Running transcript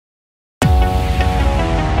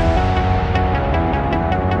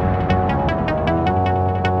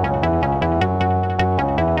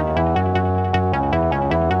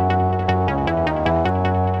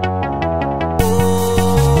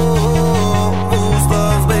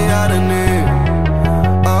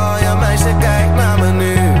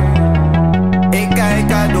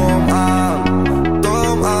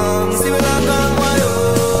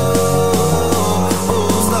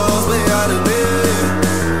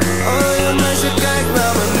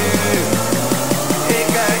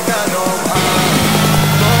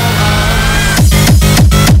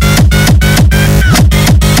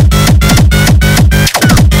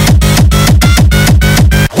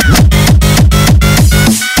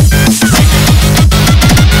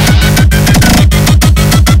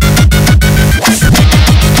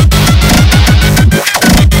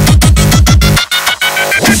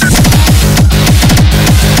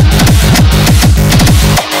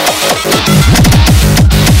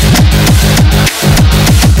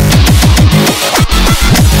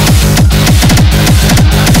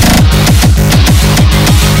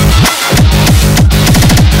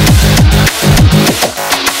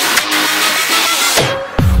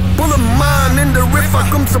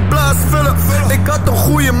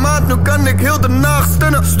heel de nacht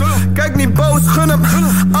stunnen. Kijk niet boos, gun hem.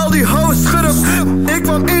 Al die hoes schudden. Ik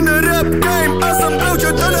kwam in de rap game als een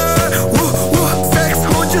broodje dunner. Seks,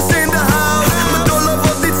 hondjes in de house. Mijn dollar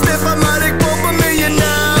wordt niet stiffer, maar ik pomp hem in je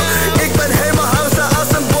nauw. Ik ben helemaal housen als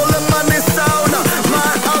een bolle man in sauna.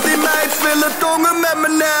 Maar al die meid willen tongen met me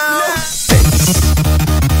nou.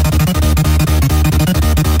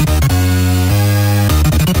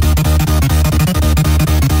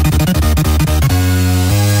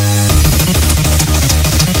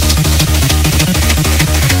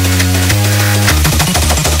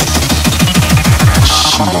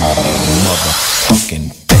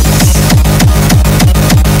 Motherfucking